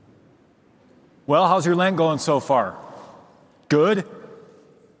Well, how's your Lent going so far? Good?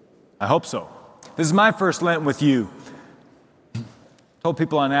 I hope so. This is my first Lent with you. Told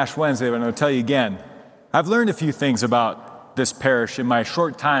people on Ash Wednesday, but I'm going to tell you again. I've learned a few things about this parish in my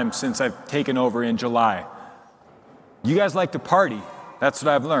short time since I've taken over in July. You guys like to party. That's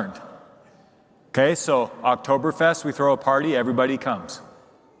what I've learned. Okay, so Oktoberfest, we throw a party, everybody comes.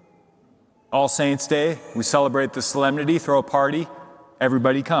 All Saints Day, we celebrate the solemnity, throw a party,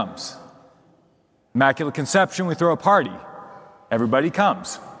 everybody comes. Immaculate Conception, we throw a party, everybody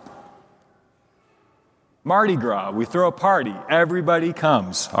comes. Mardi Gras, we throw a party, everybody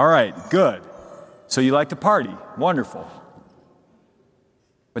comes. All right, good. So you like to party, wonderful.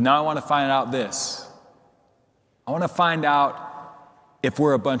 But now I want to find out this. I want to find out if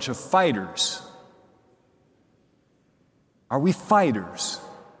we're a bunch of fighters. Are we fighters?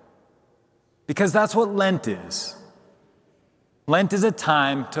 Because that's what Lent is. Lent is a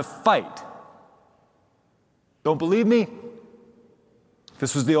time to fight. Don't believe me?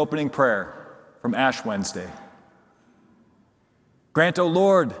 This was the opening prayer from Ash Wednesday. Grant, O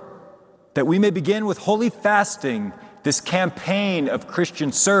Lord, that we may begin with holy fasting this campaign of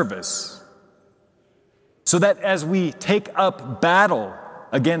Christian service, so that as we take up battle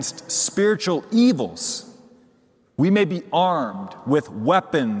against spiritual evils, we may be armed with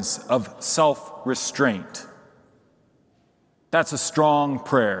weapons of self-restraint. That's a strong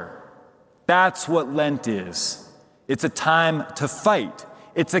prayer. That's what Lent is. It's a time to fight.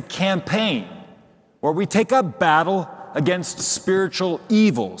 It's a campaign where we take up battle against spiritual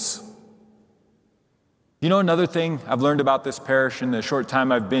evils. You know, another thing I've learned about this parish in the short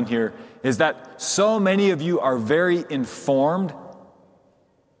time I've been here is that so many of you are very informed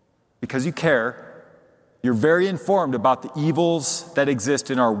because you care. You're very informed about the evils that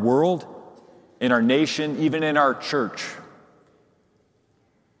exist in our world, in our nation, even in our church.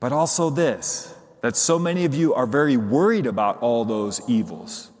 But also this, that so many of you are very worried about all those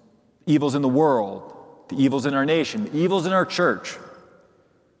evils. Evils in the world, the evils in our nation, the evils in our church.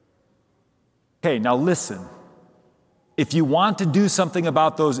 Okay, now listen. If you want to do something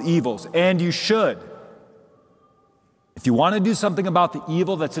about those evils, and you should, if you want to do something about the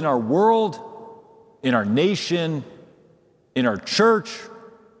evil that's in our world, in our nation, in our church,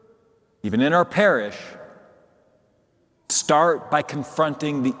 even in our parish, start by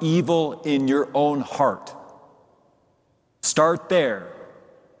confronting the evil in your own heart. Start there,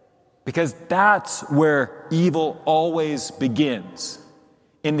 because that's where evil always begins,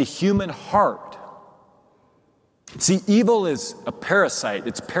 in the human heart. See, evil is a parasite.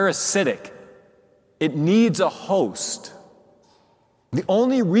 It's parasitic. It needs a host. The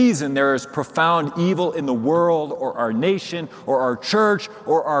only reason there is profound evil in the world or our nation or our church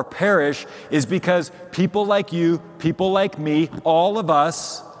or our parish is because people like you, people like me, all of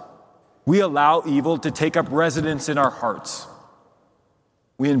us, we allow evil to take up residence in our hearts.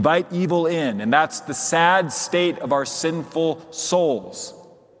 We invite evil in, and that's the sad state of our sinful souls.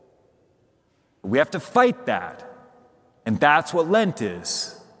 We have to fight that, and that's what Lent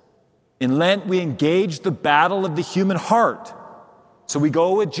is. In Lent, we engage the battle of the human heart. So we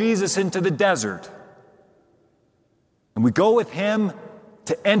go with Jesus into the desert, and we go with him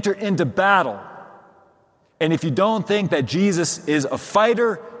to enter into battle. And if you don't think that Jesus is a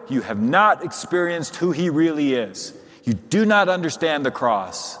fighter, you have not experienced who he really is. You do not understand the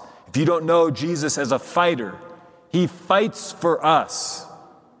cross. If you don't know Jesus as a fighter, he fights for us,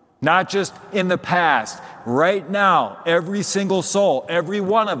 not just in the past. Right now, every single soul, every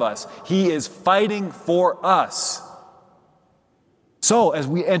one of us, he is fighting for us. So, as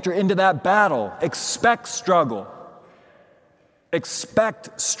we enter into that battle, expect struggle,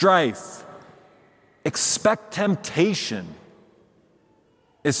 expect strife, expect temptation,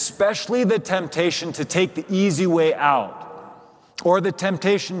 especially the temptation to take the easy way out, or the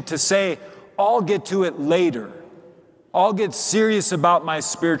temptation to say, I'll get to it later. I'll get serious about my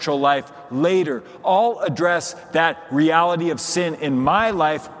spiritual life later. I'll address that reality of sin in my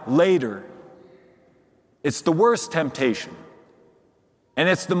life later. It's the worst temptation. And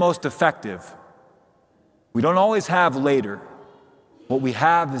it's the most effective. We don't always have later. What we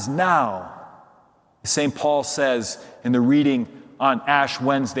have is now. St. Paul says in the reading on Ash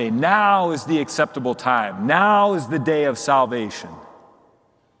Wednesday, now is the acceptable time. Now is the day of salvation.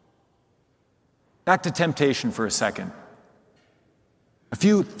 Back to temptation for a second. A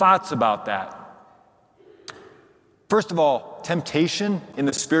few thoughts about that. First of all, temptation in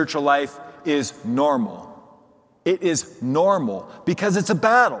the spiritual life is normal. It is normal because it's a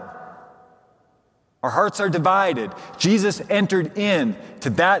battle. Our hearts are divided. Jesus entered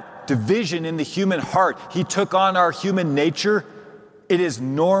into that division in the human heart. He took on our human nature. It is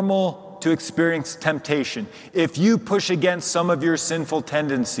normal to experience temptation, if you push against some of your sinful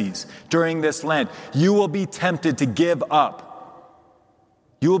tendencies during this Lent, you will be tempted to give up.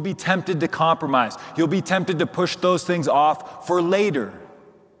 You will be tempted to compromise. You'll be tempted to push those things off for later.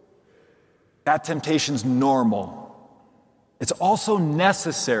 That temptation's normal. It's also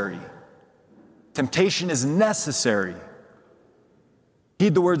necessary. Temptation is necessary.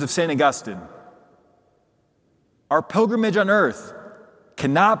 Heed the words of St. Augustine. Our pilgrimage on earth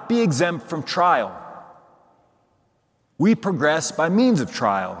cannot be exempt from trial. We progress by means of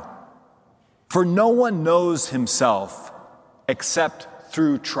trial, for no one knows himself except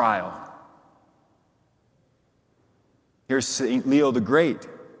through trial. Here's St. Leo the Great.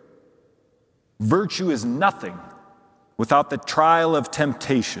 Virtue is nothing without the trial of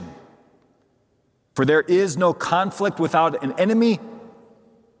temptation. For there is no conflict without an enemy,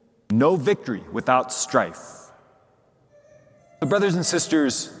 no victory without strife. But brothers and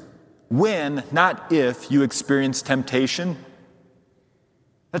sisters, when, not if, you experience temptation,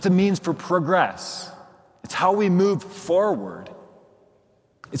 that's a means for progress. It's how we move forward.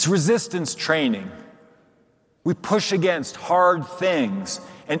 It's resistance training. We push against hard things,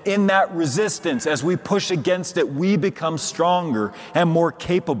 and in that resistance, as we push against it, we become stronger and more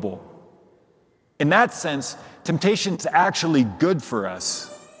capable. In that sense, temptation is actually good for us.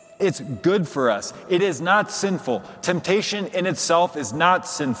 It's good for us. It is not sinful. Temptation in itself is not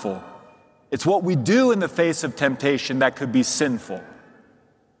sinful. It's what we do in the face of temptation that could be sinful.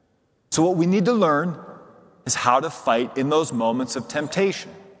 So what we need to learn is how to fight in those moments of temptation.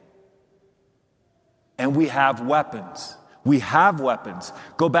 And we have weapons. We have weapons.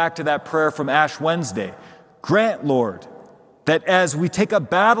 Go back to that prayer from Ash Wednesday. Grant, Lord, that as we take up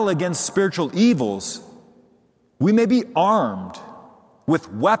battle against spiritual evils, we may be armed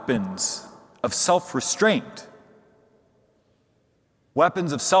with weapons of self-restraint.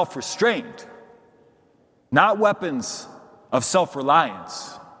 Weapons of self-restraint, not weapons of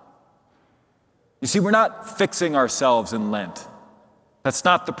self-reliance. You see, we're not fixing ourselves in Lent. That's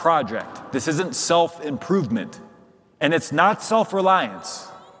not the project. This isn't self-improvement. And it's not self-reliance.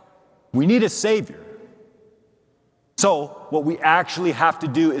 We need a Savior. So, what we actually have to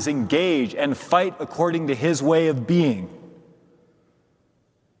do is engage and fight according to His way of being.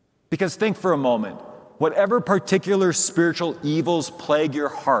 Because think for a moment, whatever particular spiritual evils plague your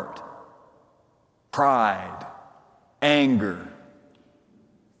heart, pride, anger,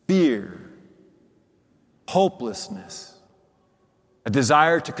 fear, hopelessness, a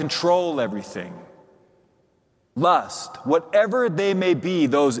desire to control everything, lust, whatever they may be,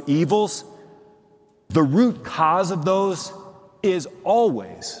 those evils, the root cause of those is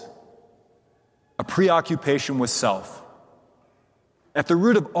always a preoccupation with self. At the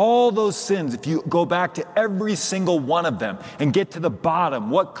root of all those sins, if you go back to every single one of them and get to the bottom,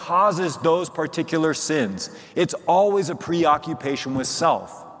 what causes those particular sins? It's always a preoccupation with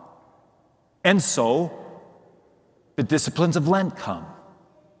self. And so, the disciplines of Lent come.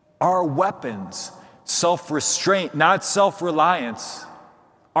 Our weapons, self-restraint, not self-reliance.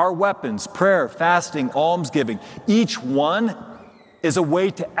 Our weapons, prayer, fasting, almsgiving, each one is a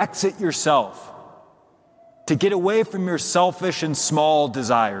way to exit yourself, to get away from your selfish and small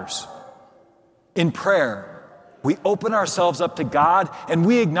desires. In prayer, we open ourselves up to God and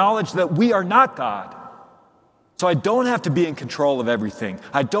we acknowledge that we are not God. So I don't have to be in control of everything.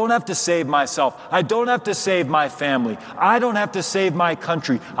 I don't have to save myself. I don't have to save my family. I don't have to save my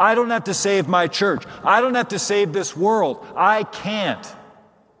country. I don't have to save my church. I don't have to save this world. I can't.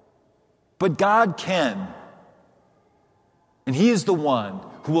 But God can. And He is the one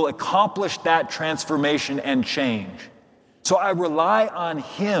who will accomplish that transformation and change. So I rely on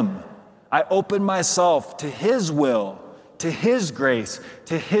Him. I open myself to His will, to His grace,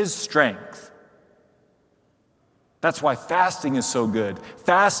 to His strength. That's why fasting is so good.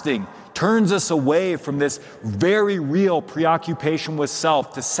 Fasting turns us away from this very real preoccupation with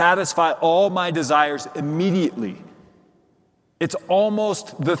self to satisfy all my desires immediately. It's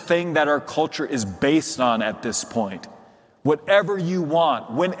almost the thing that our culture is based on at this point. Whatever you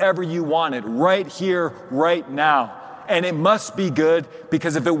want, whenever you want it, right here, right now. And it must be good,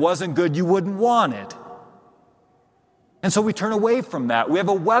 because if it wasn't good, you wouldn't want it. And so we turn away from that. We have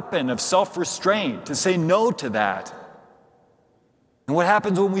a weapon of self-restraint to say no to that. And what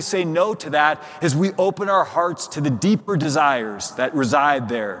happens when we say no to that is we open our hearts to the deeper desires that reside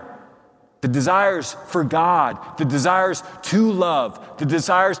there. The desires for God, the desires to love, the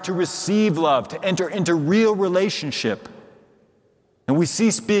desires to receive love, to enter into real relationship. And we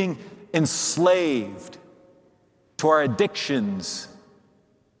cease being enslaved to our addictions,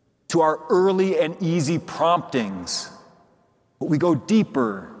 to our early and easy promptings. But we go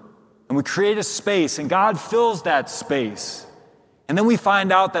deeper And we create a space, and God fills that space. And then we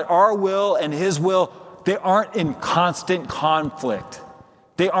find out that our will and his will, they aren't in constant conflict.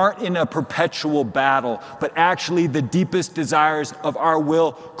 They aren't in a perpetual battle, but actually the deepest desires of our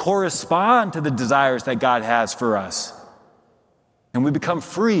will correspond to the desires that God has for us. And we become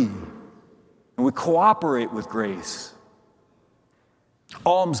free, and we cooperate with grace.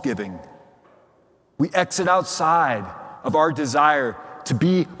 Almsgiving. We exit outside of our desire to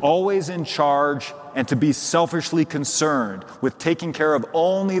be always in charge and to be selfishly concerned with taking care of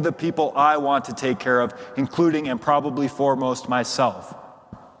only the people I want to take care of, including and probably foremost myself.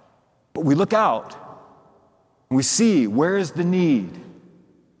 But we look out and we see where is the need.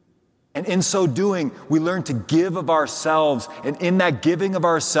 And in so doing, we learn to give of ourselves. And in that giving of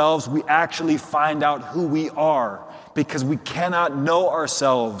ourselves, we actually find out who we are, because we cannot know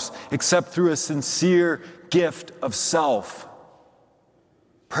ourselves except through a sincere gift of self.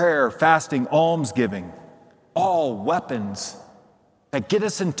 Prayer, fasting, almsgiving, all weapons that get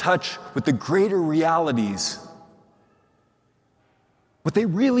us in touch with the greater realities. What they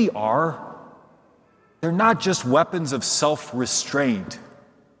really are, they're not just weapons of self-restraint.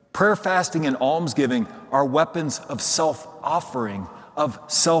 Prayer, fasting, and almsgiving are weapons of self-offering, of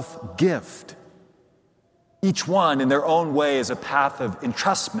self-gift. Each one in their own way is a path of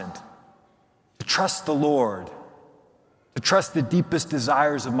entrustment, to trust the Lord, to trust the deepest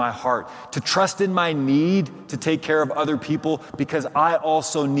desires of my heart, to trust in my need to take care of other people because I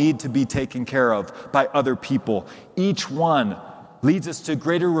also need to be taken care of by other people. Each one leads us to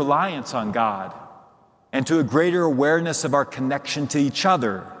greater reliance on God and to a greater awareness of our connection to each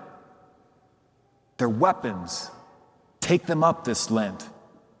other. They're weapons. Take them up this Lent.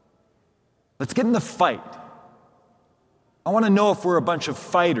 Let's get in the fight. I want to know if we're a bunch of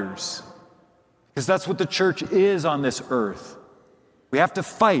fighters, because that's what the church is on this earth. We have to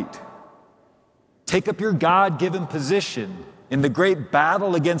fight. Take up your God-given position in the great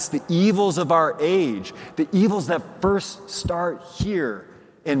battle against the evils of our age, the evils that first start here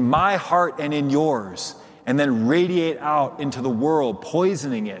in my heart and in yours, and then radiate out into the world,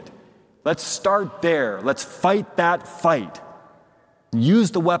 poisoning it. Let's start there. Let's fight that fight.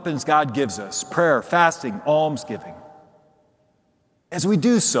 Use the weapons God gives us: prayer, fasting, almsgiving. As we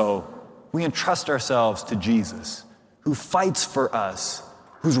do so, we entrust ourselves to Jesus, who fights for us,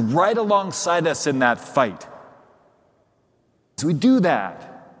 who's right alongside us in that fight. As we do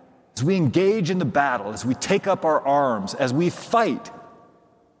that, as we engage in the battle, as we take up our arms, as we fight,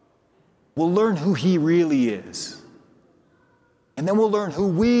 we'll learn who he really is. And then we'll learn who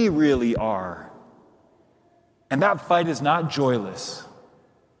we really are. And that fight is not joyless.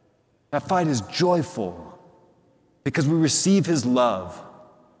 That fight is joyful because we receive his love.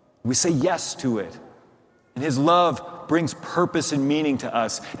 We say yes to it. And his love brings purpose and meaning to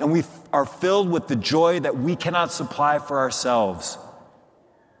us. And we are filled with the joy that we cannot supply for ourselves.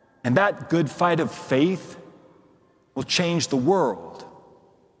 And that good fight of faith will change the world.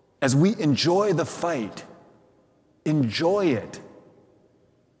 As we enjoy the fight, enjoy it.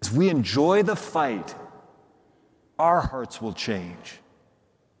 As we enjoy the fight, our hearts will change.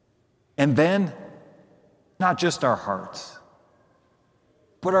 And then, not just our hearts,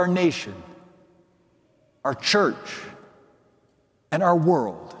 but our nation, our church, and our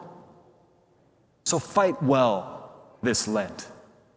world. So fight well this Lent.